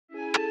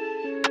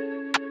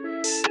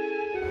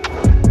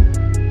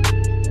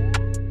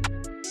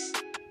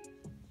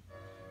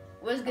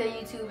good,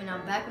 YouTube? And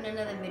I'm back with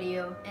another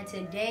video. And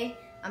today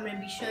I'm gonna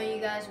be showing you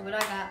guys what I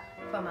got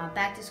for my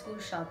back to school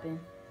shopping.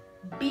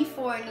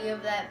 Before any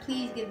of that,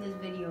 please give this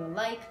video a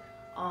like.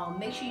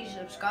 Make sure you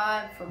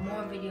subscribe for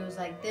more videos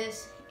like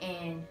this,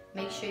 and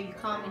make sure you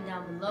comment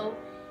down below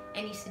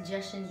any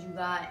suggestions you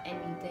got,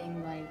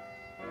 anything like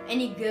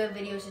any good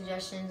video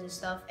suggestions and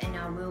stuff, and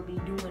I will be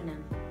doing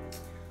them.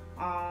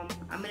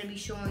 I'm gonna be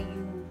showing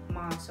you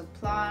my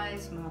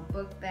supplies, my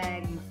book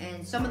bag,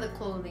 and some of the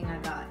clothing I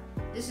got.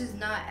 This is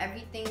not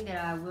everything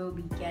that I will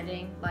be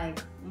getting. Like,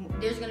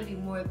 there's gonna be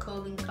more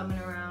clothing coming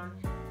around.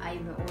 I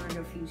even ordered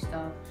a few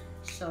stuff.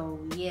 So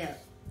yeah,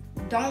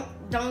 don't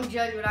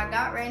judge what I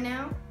got right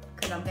now,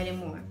 cause I'm getting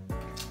more.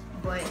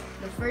 But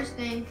the first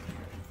thing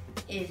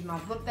is my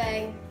book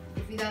bag.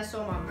 If you guys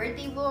saw my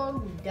birthday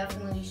vlog, we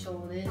definitely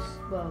saw this.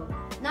 Well,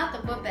 not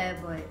the book bag,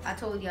 but I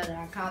told y'all that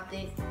I copped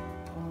it.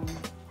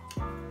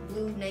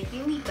 Blue Nike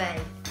Elite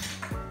bag.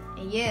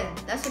 And yeah,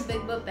 that's a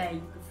big book bag.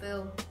 You can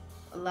feel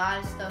a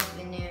lot of stuff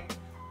in there.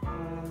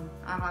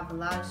 I have a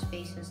lot of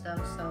space and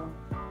stuff, so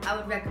I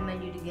would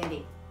recommend you to get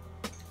it.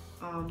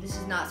 This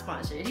is not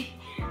sponsored.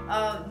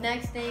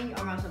 Next thing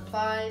are my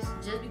supplies.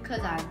 Just because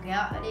I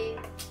got it,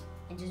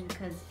 and just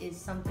because it's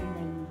something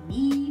that you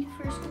need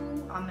for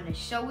school, I'm gonna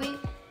show it.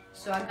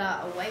 So I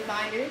got a white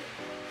binder.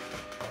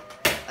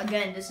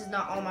 Again, this is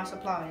not all my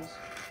supplies.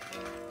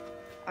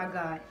 I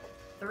got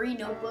 3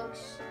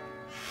 notebooks,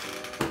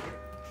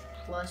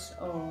 plus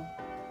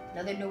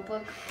another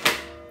notebook.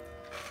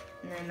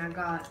 And then I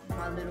got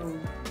my little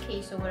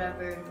case or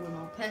whatever with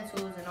my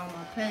pencils and all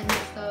my pens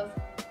and stuff.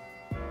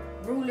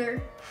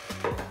 Ruler.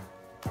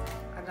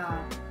 I got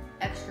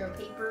extra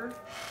paper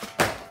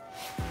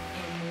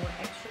and more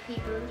extra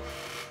paper.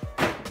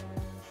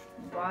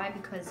 Why?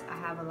 Because I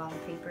have a lot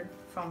of paper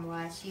from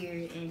last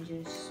year and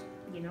just,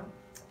 you know,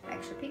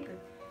 extra paper.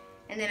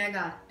 And then I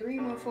got 3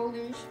 more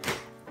folders.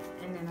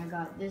 And then I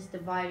got this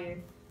divider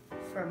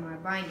for my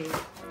binder.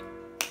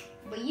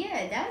 But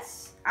yeah,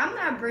 I'm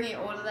not bringing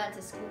all of that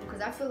to school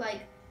because I feel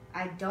like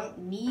I don't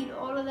need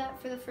all of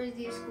that for the first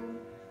day of school.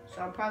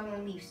 So I'll probably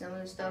gonna leave some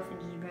of the stuff and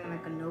just bring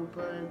like a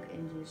notebook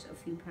and just a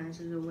few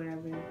pencils or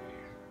whatever.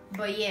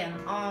 But yeah,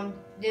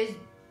 there's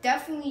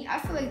definitely, I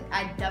feel like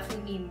I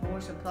definitely need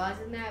more supplies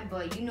than that.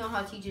 But you know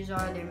how teachers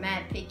are, they're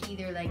mad picky.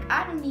 They're like,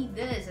 I don't need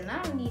this and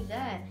I don't need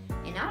that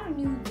and I don't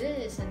need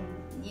this, and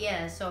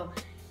yeah, so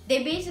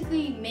they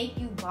basically make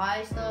you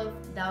buy stuff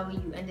that way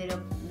you ended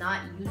up not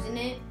using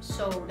it.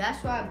 So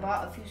that's why I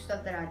bought a few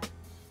stuff that I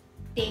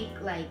think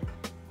like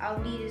I'll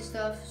need and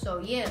stuff. So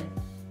yeah.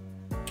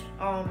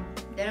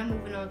 Then I'm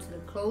moving on to the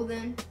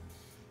clothing.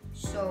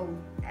 So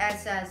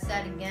as I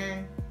said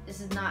again,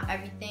 this is not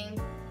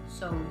everything,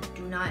 so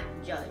do not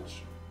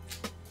judge.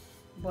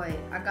 But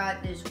I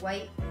got this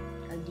white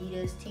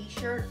Adidas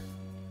t-shirt.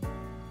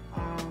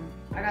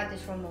 I got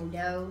this from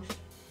Monroe.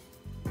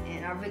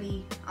 And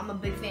I'm a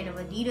big fan of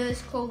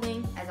Adidas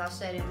clothing. As I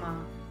said in my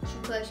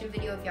shoe collection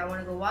video, if y'all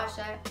want to go watch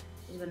that,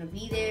 it's gonna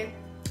be there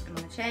on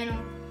my channel.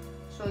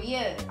 So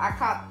yeah, I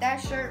copped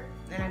that shirt,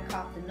 and I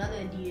copped another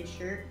Adidas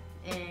shirt,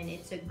 and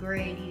it's a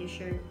gray Adidas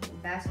shirt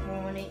with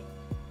basketball on it.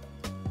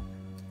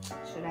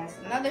 So that's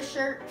another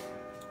shirt.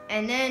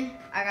 And then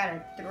I got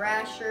a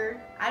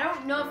Thrasher. I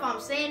don't know if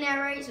I'm saying that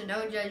right, so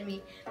don't judge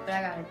me, but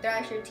I got a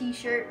Thrasher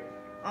t-shirt.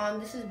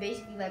 This is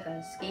basically like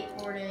a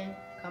skateboarding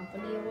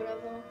company or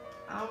whatever.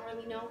 I don't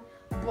really know,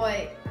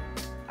 but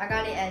I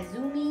got it at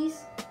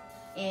Zoomies,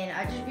 and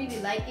I just really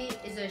like it.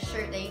 It's a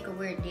shirt that you can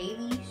wear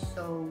daily,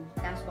 so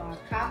that's why I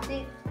copped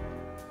it.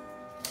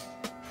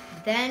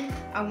 Then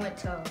I went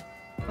to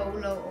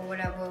Polo or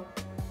whatever,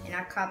 and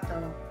I copped a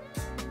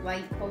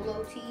white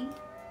polo tee.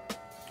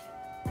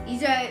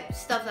 These are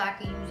stuff that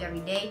I can use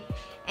every day.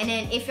 And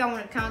then if y'all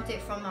want to count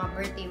it from my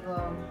birthday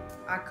vlog,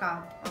 I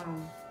copped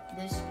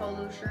this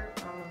polo shirt.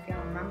 I don't know if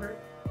y'all remember,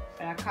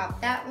 but I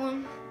copped that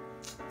one.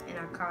 And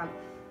I copped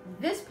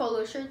this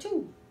polo shirt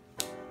too.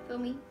 Feel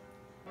me?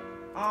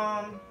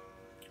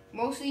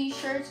 Most of these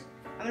shirts,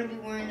 I'm gonna be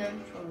wearing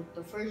them for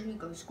the first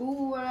week of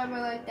school or whatever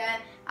like that.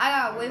 I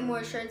got way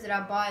more shirts that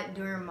I bought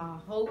during my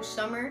whole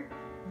summer,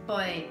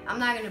 but I'm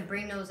not gonna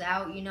bring those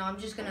out, you know. I'm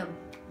just gonna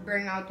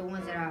bring out the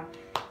ones that I,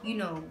 you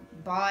know,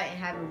 bought and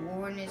haven't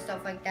worn and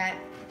stuff like that.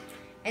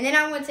 And then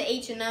I went to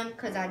H&M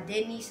because I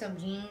did need some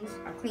jeans.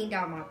 I cleaned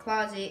out my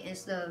closet and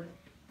stuff,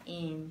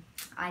 and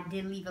I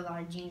did leave a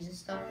lot of jeans and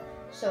stuff.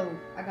 So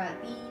I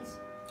got these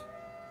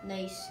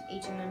nice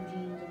H&M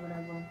jeans or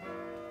whatever.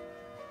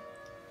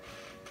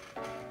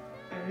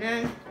 And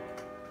then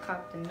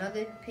copped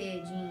another pair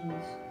of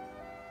jeans.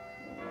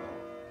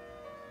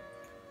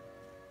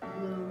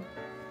 Blue,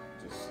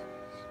 just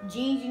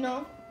jeans, you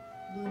know,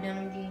 blue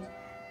denim jeans.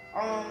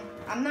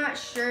 I'm not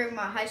sure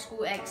my high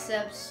school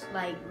accepts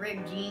like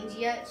ripped jeans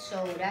yet,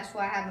 so that's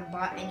why I haven't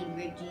bought any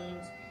ripped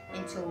jeans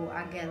until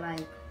I get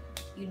like,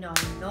 you know,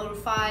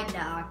 notified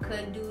that I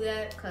could do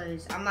that,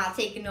 because I'm not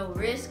taking no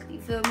risk,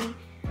 you feel me?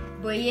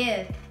 But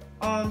yeah,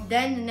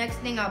 then the next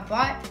thing I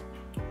bought,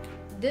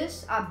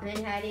 this, I've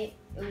been had it.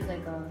 It was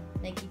like a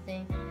Nike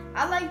thing.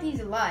 I like these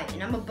a lot,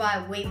 and I'm gonna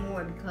buy way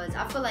more because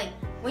I feel like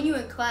when you're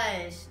in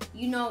class,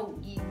 you know,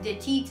 the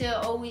teacher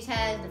always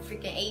has the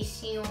freaking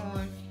AC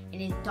on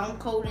and it's dumb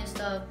cold and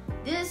stuff.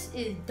 This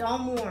is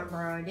dumb warm,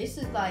 bro. This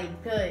is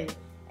like good,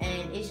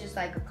 and it's just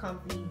like a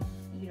company,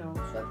 you know,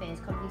 company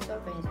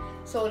sweatpants.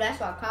 So that's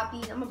why I cop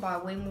these. I'm gonna buy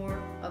way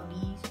more of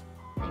these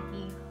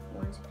Nike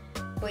ones.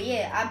 But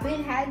yeah, I've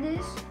been had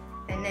this,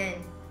 and then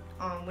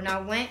when I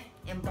went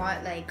and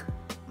bought like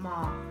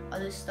my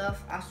other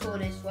stuff, I saw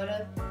this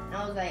sweater and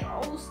I was like,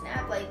 oh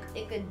snap, like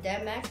it could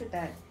dead match with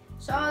that.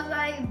 So I was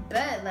like,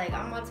 bet, like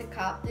I'm about to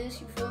cop this,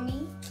 you feel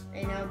me?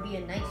 And it'll be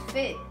a nice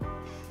fit.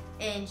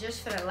 And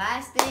just for the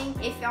last thing,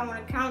 if y'all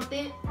want to count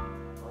it,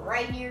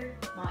 right here,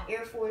 my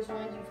Air Force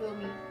Ones, you feel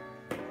me?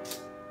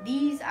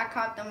 These, I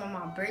caught them on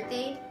my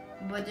birthday,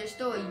 but they're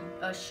still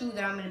a shoe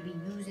that I'm going to be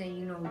using,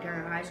 you know,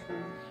 during high school.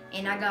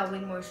 And I got way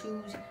more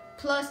shoes.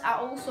 Plus, I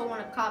also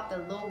want to cop the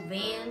little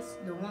Vans,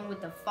 the one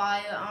with the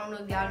fire. I don't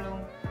know if y'all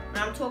know what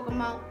I'm talking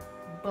about,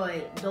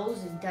 but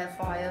those is dead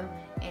fire.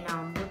 And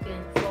I'm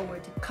looking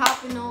forward to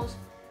copping those.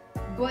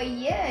 But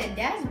yeah,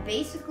 that's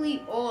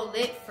basically all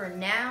it for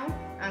now.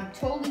 I'm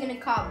totally going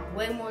to cop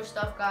way more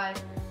stuff, guys.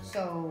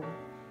 So,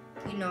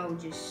 you know,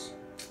 just...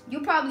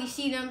 you'll probably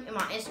see them in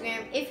my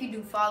Instagram if you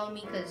do follow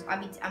me, because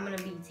I'm going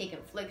to be taking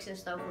flicks and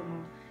stuff with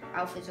my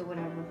outfits or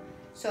whatever.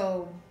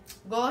 So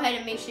go ahead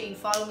and make sure you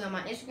follow me on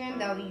my Instagram.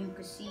 That way you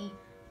can see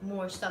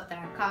more stuff that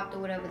I copped or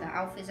whatever, the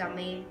outfits I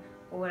made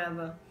or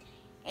whatever.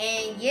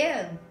 And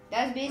yeah,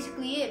 that's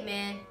basically it,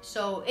 man.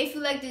 So if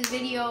you like this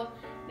video,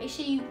 make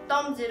sure you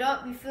thumbs it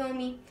up, you feel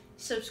me?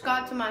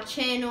 Subscribe to my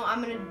channel.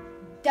 I'm going to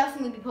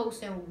definitely be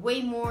posting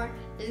way more.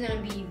 There's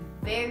going to be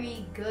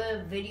very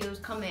good videos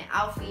coming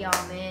out for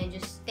y'all, man.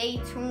 Just stay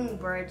tuned,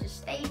 bro.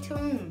 Just stay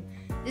tuned.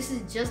 This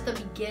is just the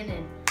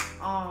beginning.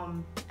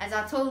 As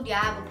I told you, I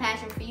have a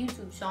passion for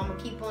YouTube, so I'm gonna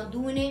keep on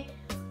doing it.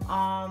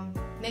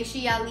 Make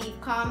sure y'all leave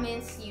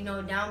comments, you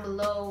know, down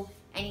below.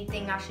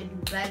 Anything I should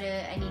do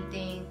better,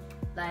 anything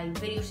like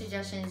video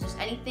suggestions, just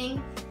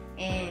anything.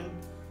 And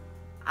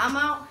I'm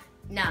out.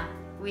 Nah,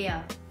 we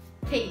out.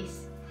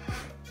 Peace.